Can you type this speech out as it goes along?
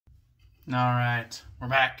Alright, we're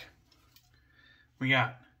back. We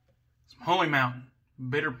got some Holy Mountain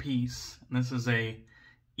Bitter Peace. And this is a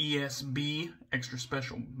ESB, Extra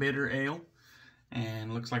Special Bitter Ale.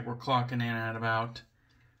 And looks like we're clocking in at about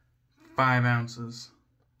 5 ounces.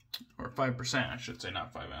 Or 5%, I should say,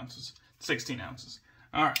 not 5 ounces. 16 ounces.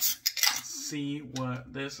 Alright, let's see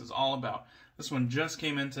what this is all about. This one just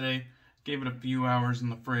came in today. Gave it a few hours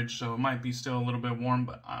in the fridge, so it might be still a little bit warm,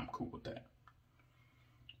 but I'm cool with that.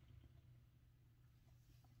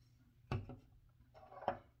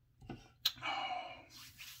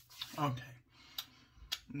 Okay,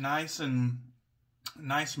 nice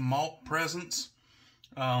malt presence.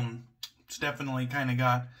 It's definitely kind of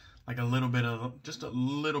got like a little bit of, just a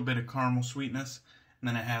little bit of caramel sweetness, and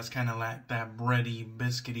then it has kind of like that bready,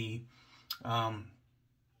 biscuity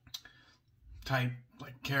type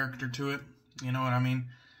like character to it. You know what I mean?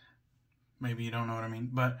 Maybe you don't know what I mean,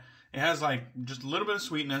 but it has like just a little bit of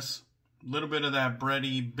sweetness, a little bit of that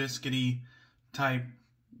bready, biscuity type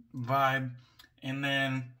vibe, and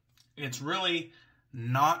then it's really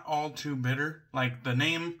not all too bitter. Like the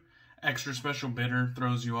name Extra Special Bitter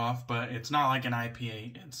throws you off, but it's not like an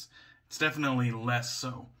IPA. It's definitely less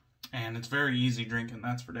so. And it's very easy drinking,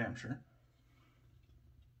 that's for damn sure.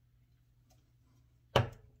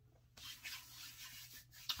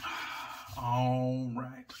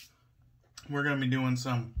 Alright. We're going to be doing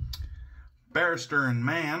some Barrister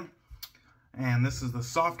Mann. And this is the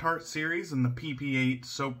Soft Heart series and the PP8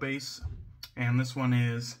 soap base. And this one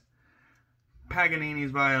is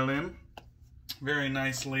Paganini's Violin. Very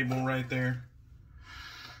nice label right there.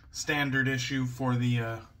 Standard issue for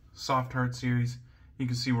the Soft Heart series. You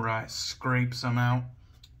can see where I scrape some out,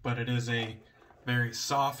 but it is a very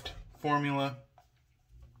soft formula.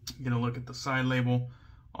 Get a look at the side label.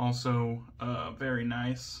 Also very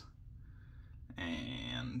nice.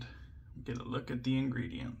 And get a look at the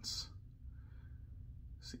ingredients.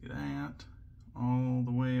 See that? All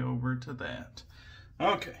the way over to that.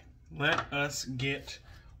 Okay. Let us get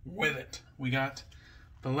with it. We got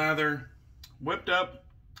the lather whipped up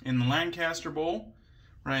in the Lancaster bowl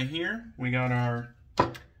right here. We got our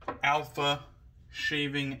Alpha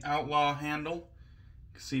shaving Outlaw handle.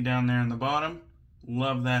 You can see down there in the bottom.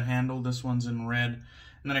 Love that handle. This one's in red.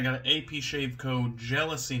 And then I got an AP Shave Co.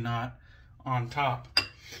 Gelousy knot on top.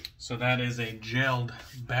 So that is a gelled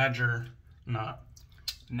badger knot.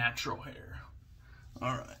 Natural hair.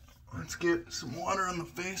 Alright. Let's get some water on the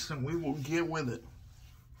face and we will get with it.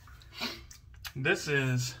 This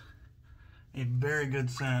is a very good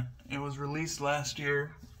scent. It was released last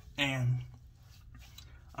year and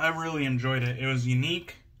I really enjoyed it. It was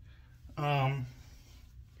unique.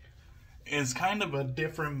 It's kind of a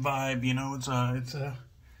different vibe, you know, it's a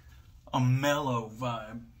mellow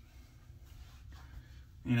vibe.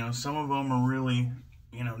 You know, some of them are really,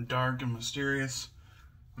 you know, dark and mysterious,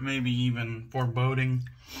 maybe even foreboding.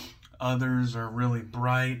 Others are really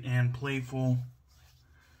bright and playful.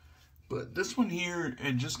 But this one here,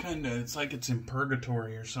 it just kind of, it's like it's in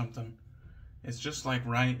purgatory or something. It's just like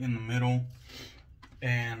right in the middle.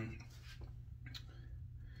 And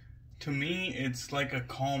to me, it's like a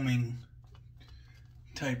calming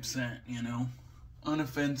type scent, you know.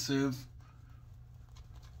 Unoffensive.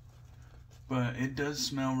 But it does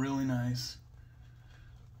smell really nice.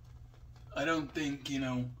 I don't think, you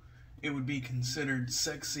know, it would be considered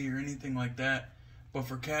sexy or anything like that, but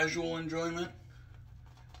for casual enjoyment,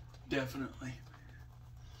 definitely.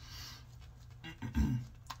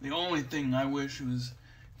 The only thing I wish was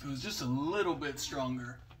if it was just a little bit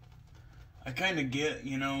stronger. I kind of get,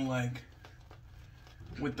 you know, like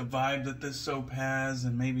with the vibe that this soap has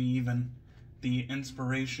and maybe even the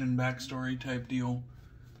inspiration backstory type deal,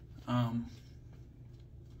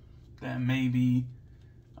 that maybe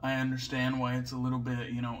I understand why it's a little bit,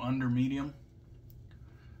 you know, under medium.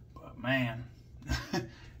 But man,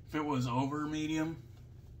 if it was over medium,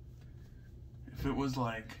 if it was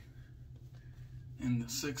like in the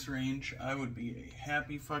 6 range, I would be a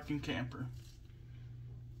happy fucking camper.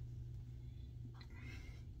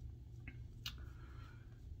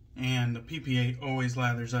 And the PP8 always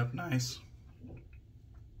lathers up nice.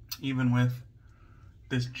 Even with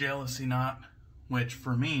this Gelousy knot, which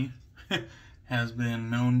for me has been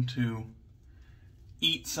known to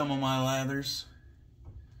eat some of my lathers.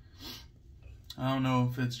 I don't know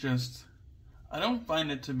if it's just, I don't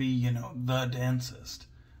find it to be, you know, the densest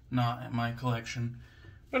knot in my collection,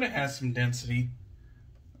 but it has some density.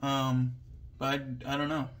 But I don't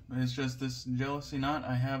know. It's just this Gelousy knot.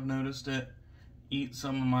 I have noticed it eat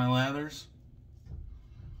some of my lathers.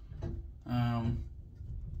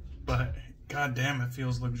 But goddamn, it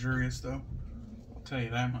feels luxurious though. I'll tell you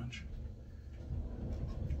that much.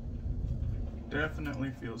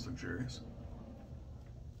 Definitely feels luxurious.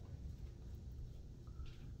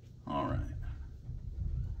 Alright.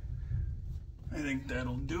 I think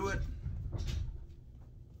that'll do it.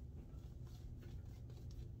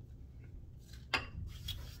 Let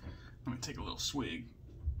me take a little swig.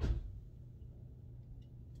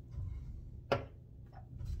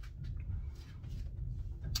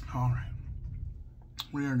 Alright.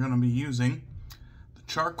 We are going to be using the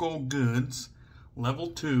Charcoal Goods Level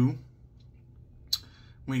 2.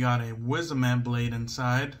 We got a Wizamet Blade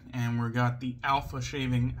inside, and we got the Alpha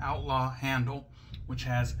Shaving Outlaw handle, which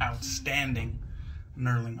has outstanding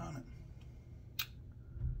knurling on it.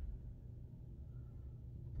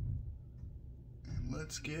 And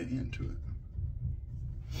let's get into it.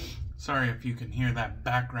 Sorry if you can hear that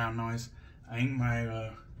background noise. I think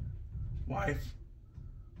my wife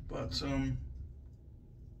bought some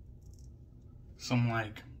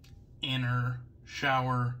like inner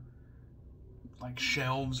shower like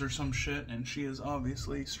shelves or some shit, and she is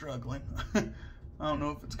obviously struggling. I don't know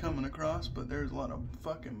if it's coming across, but there's a lot of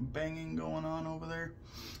fucking banging going on over there.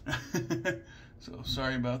 So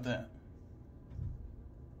sorry about that.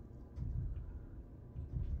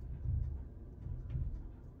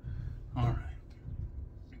 Alright.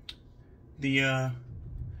 The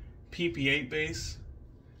PP8 base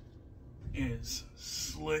is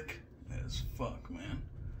slick as fuck, man.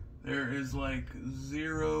 There is like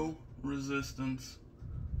zero resistance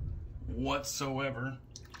whatsoever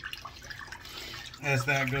as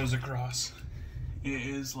that goes across. It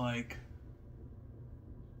is like,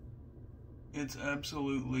 it's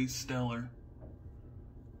absolutely stellar.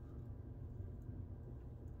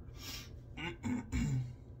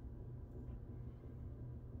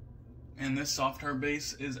 And this soft hard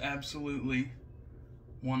base is absolutely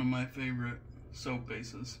one of my favorite soap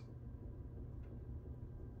bases.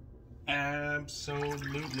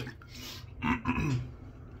 Absolutely.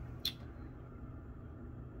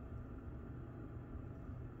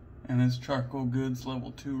 And this Charcoal Goods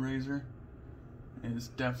Level 2 razor is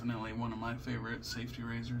definitely one of my favorite safety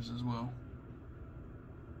razors as well.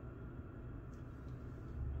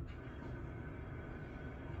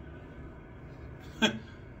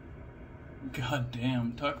 God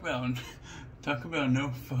damn, talk about no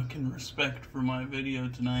fucking respect for my video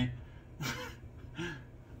tonight.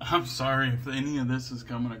 I'm sorry if any of this is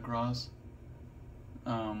coming across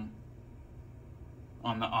on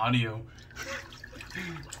the audio.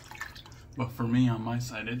 But for me, on my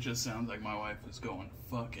side, it just sounds like my wife is going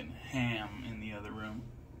fucking ham in the other room.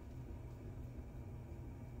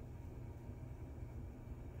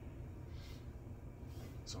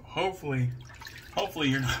 So hopefully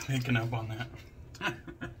you're not picking up on that.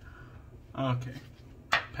 Okay,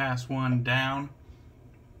 pass one down.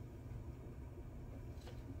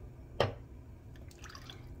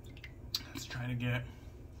 Let's try to get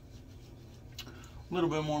a little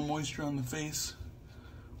bit more moisture on the face.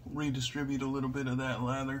 Redistribute a little bit of that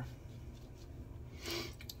lather.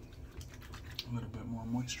 A little bit more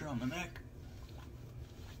moisture on the neck.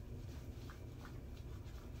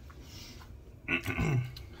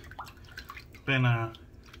 It's been a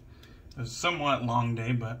somewhat long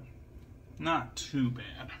day, but not too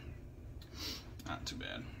bad. Not too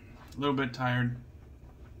bad. A little bit tired,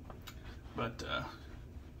 but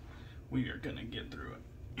we are gonna get through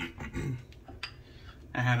it.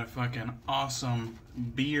 I had a fucking awesome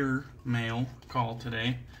beer mail call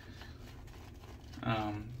today.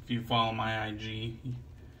 If you follow my IG,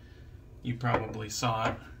 you probably saw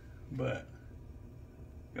it, but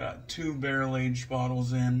got 2 barrel-aged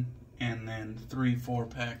bottles in, and then 3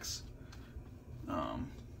 4-packs. I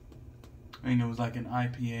think it was like an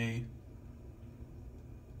IPA,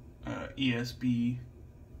 ESB,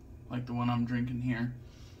 like the one I'm drinking here.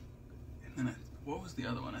 And then what was the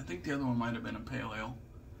other one? I think the other one might have been a pale ale.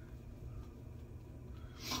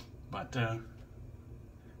 But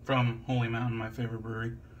from Holy Mountain, my favorite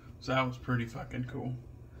brewery. So that was pretty fucking cool.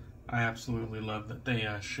 I absolutely love that they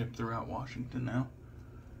ship throughout Washington now.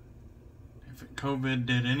 If COVID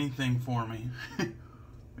did anything for me,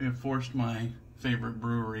 it forced my favorite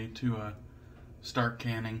brewery to start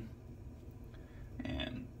canning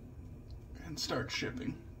and start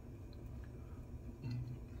shipping.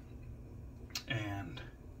 And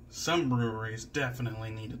some breweries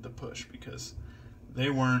definitely needed the push because they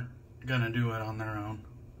weren't gonna do it on their own.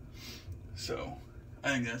 So I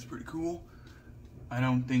think that's pretty cool. I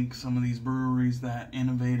don't think some of these breweries that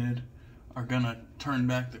innovated are gonna turn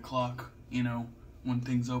back the clock, you know, when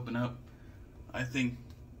things open up. I think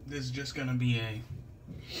this is just gonna be a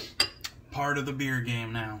part of the beer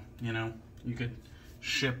game now, you know. You could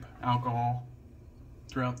ship alcohol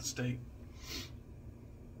throughout the state.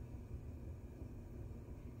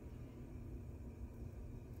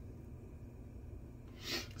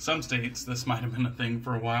 Some states this might have been a thing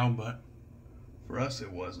for a while, but for us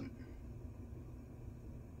it wasn't.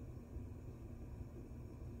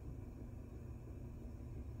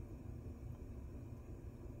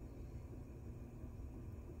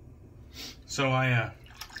 So I,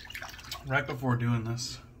 right before doing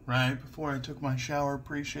this, right before I took my shower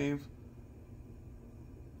pre-shave,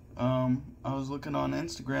 I was looking on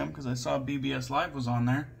Instagram because I saw BBS Live was on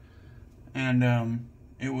there, and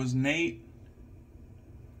it was Nate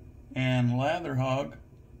and Latherhog,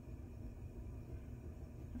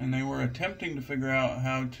 and they were attempting to figure out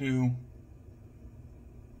how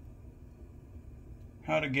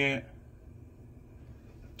to get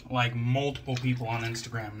like multiple people on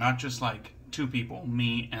Instagram, not just like 2 people,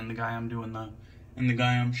 me and the guy I'm doing the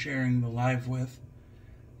guy I'm sharing the live with.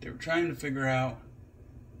 They were trying to figure out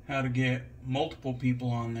how to get multiple people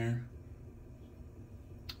on there,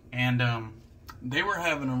 and they were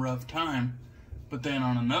having a rough time. But then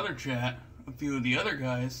on another chat, a few of the other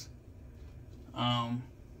guys,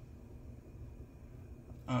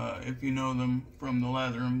 if you know them from the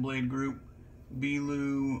Lather and Blade group,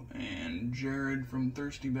 Belu and Jared from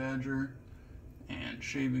Thirsty Badger, and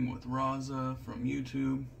Shaving with Raza from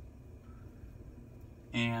YouTube,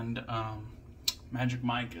 and Magic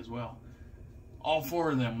Mike as well. All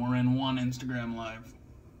 4 of them were in one Instagram live.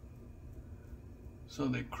 So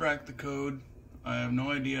they cracked the code. I have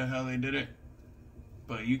no idea how they did it,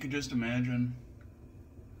 but you could just imagine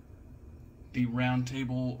the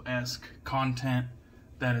roundtable-esque content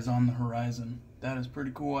that is on the horizon. That is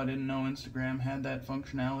pretty cool. I didn't know Instagram had that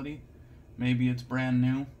functionality. Maybe it's brand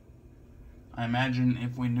new. I imagine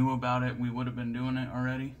if we knew about it, we would have been doing it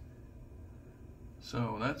already.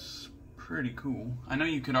 So that's pretty cool. I know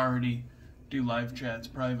you could already do live chats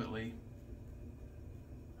privately.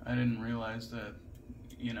 I didn't realize that,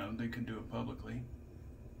 you know, they could do it publicly.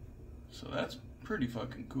 So that's pretty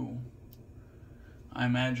fucking cool. I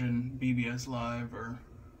imagine BBS Live or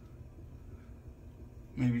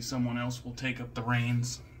maybe someone else will take up the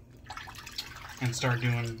reins and start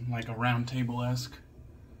doing like a roundtable-esque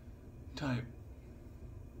type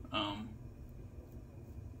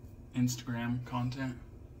Instagram content.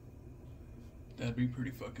 That'd be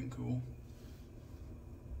pretty fucking cool.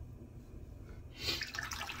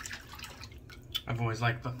 I've always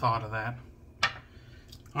liked the thought of that.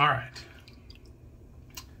 Alright.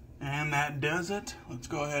 And that does it. Let's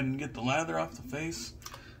go ahead and get the lather off the face,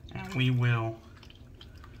 and we will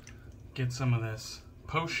get some of this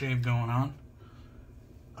post-shave going on.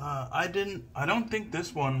 I don't think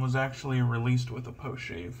this one was actually released with a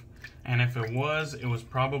post-shave. And if it was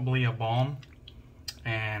probably a balm.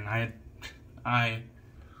 And I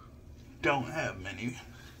don't have many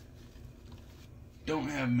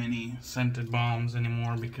scented balms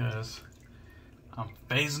anymore because I'm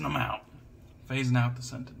phasing them out. Phasing out the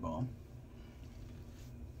scented balm.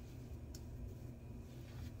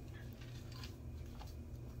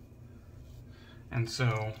 And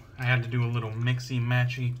so I had to do a little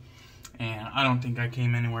mixy-matchy, and I don't think I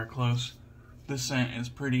came anywhere close. This scent is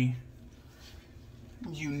pretty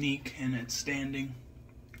unique in its standing.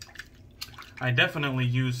 I definitely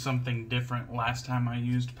used something different last time I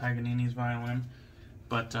used Paganini's Violin,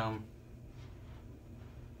 but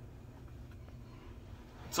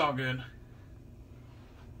it's all good.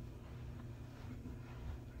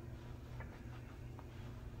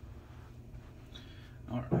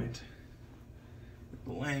 Alright.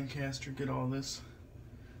 The Lancaster, get all this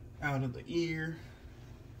out of the ear.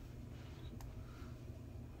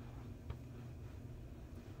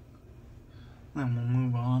 Then we'll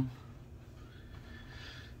move on.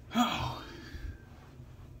 Oh,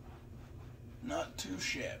 not too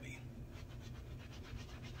shabby.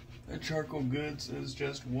 That Charcoal Goods is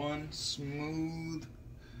just one smooth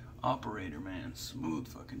operator, man. Smooth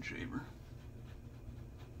fucking shaver.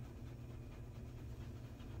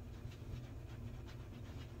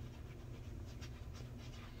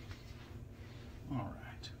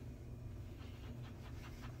 Alright.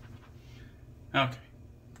 Okay.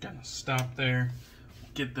 Gonna stop there.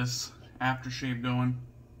 Get this aftershave going.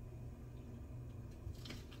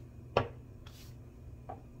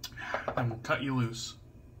 Then we'll cut you loose.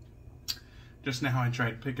 Just now I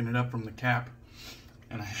tried picking it up from the cap,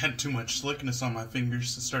 and I had too much slickness on my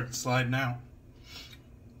fingers to start sliding out.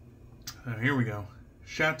 So here we go.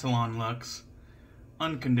 Chatillon Luxe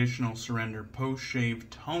Unconditional Surrender Post-Shave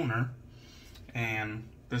Toner. And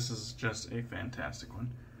this is just a fantastic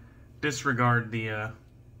one. Disregard the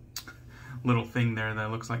little thing there that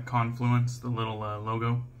looks like Confluence, the little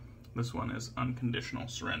logo. This one is Unconditional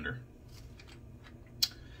Surrender.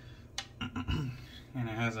 And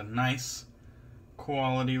it has a nice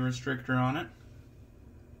quality restrictor on it.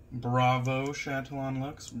 Bravo, Chatillon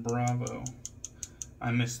looks. Bravo.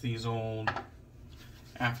 I miss these old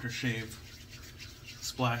aftershave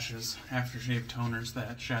splashes, aftershave toners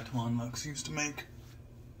that Chatillon looks used to make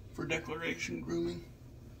for declaration grooming.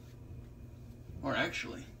 Or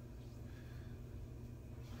actually,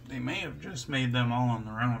 they may have just made them all on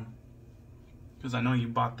their own, because I know you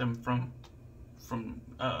bought them from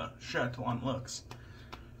Chatillon looks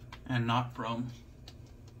and not from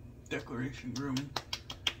declaration grooming.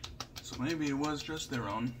 So maybe it was just their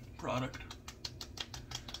own product.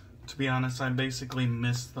 To be honest, I basically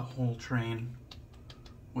missed the whole train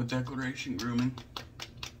with declaration grooming.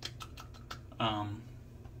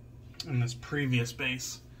 In this previous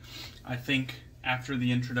base, I think after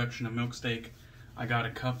the introduction of Milksteak, I got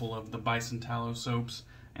a couple of the Bison Tallow soaps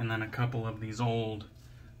and then a couple of these old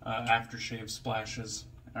aftershave splashes,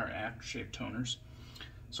 or aftershave toners.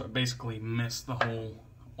 So I basically missed the whole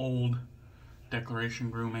old declaration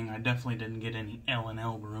grooming. I definitely didn't get any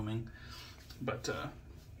L&L grooming, but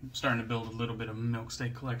I'm starting to build a little bit of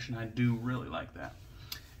Milksteak collection. I do really like that.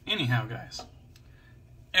 Anyhow, guys,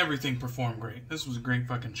 everything performed great. This was a great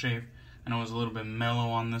fucking shave. I know it was a little bit mellow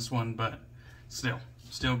on this one, but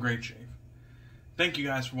still great shave. Thank you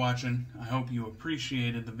guys for watching. I hope you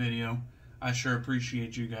appreciated the video. I sure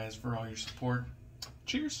appreciate you guys for all your support.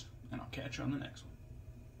 Cheers, and I'll catch you on the next one.